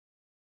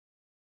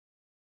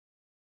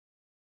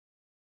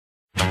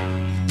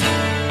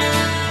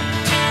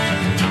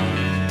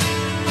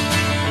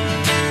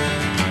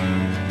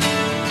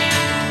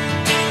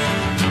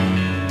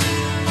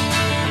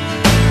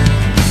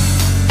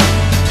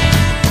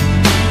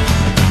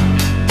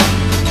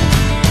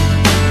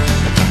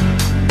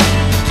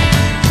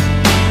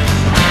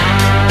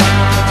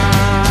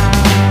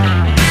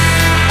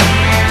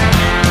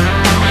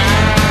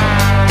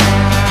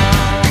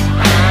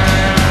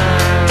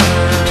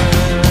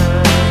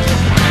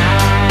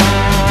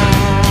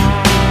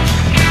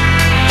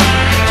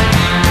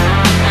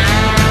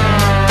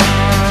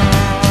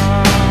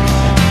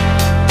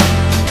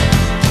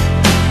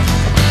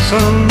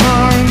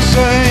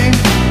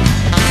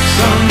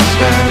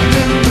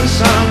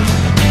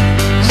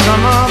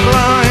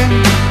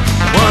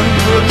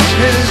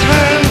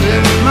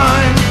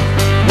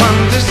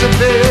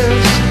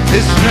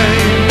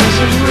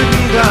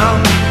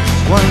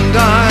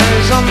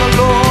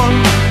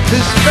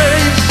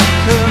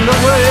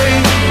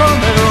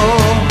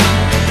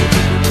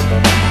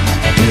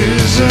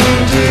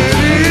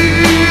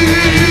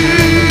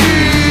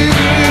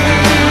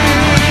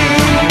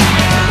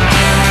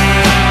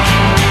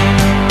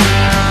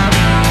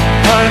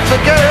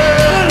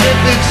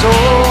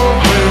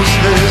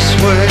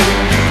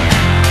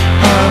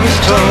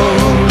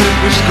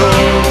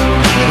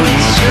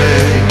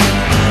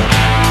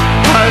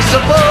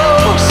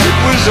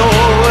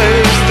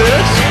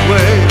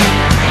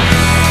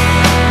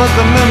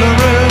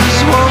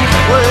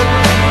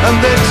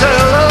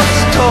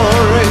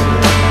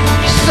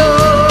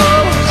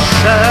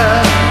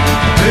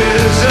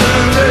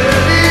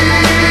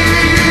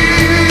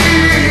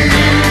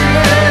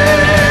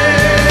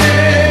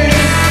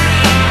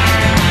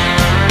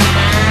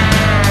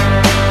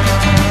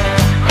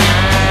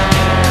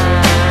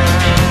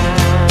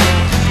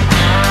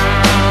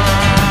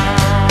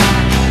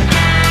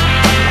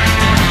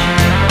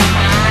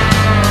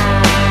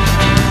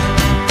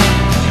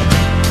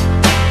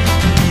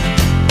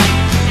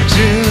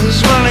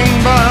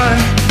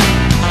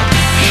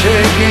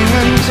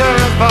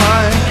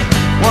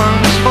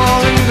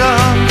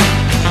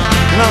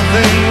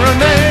nothing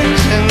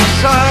remains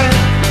inside.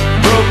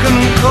 Broken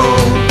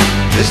cold,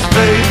 this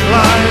fate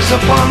lies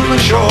upon the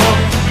shore,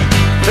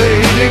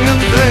 fading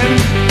and thin,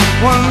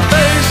 one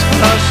face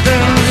flushed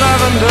in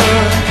lavender.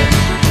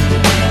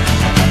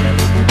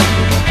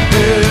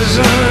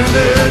 Isn't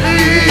it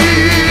evening?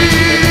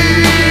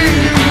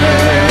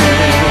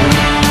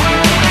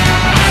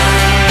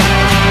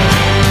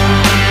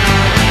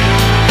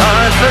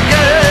 I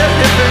forget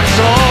if it's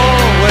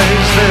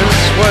always this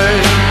way.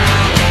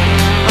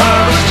 I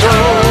was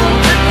told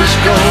it was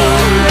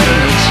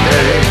golden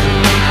state.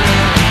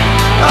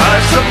 I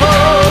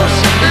suppose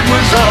it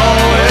was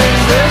always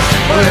this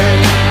way,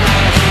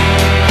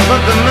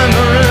 but the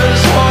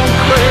memories won't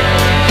quit,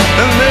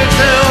 and they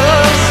tell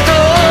a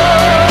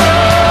story.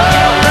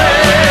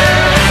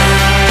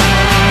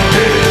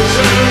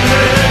 Isn't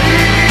it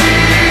evening?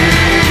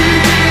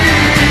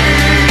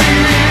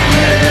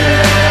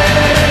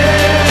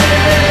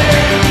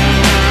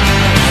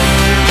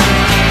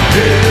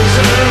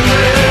 Isn't it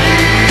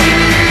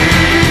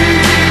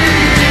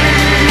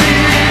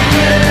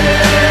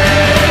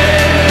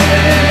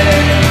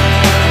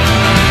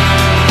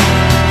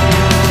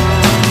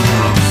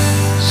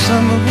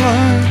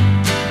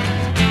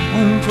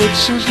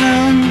puts his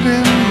hand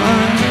in mine.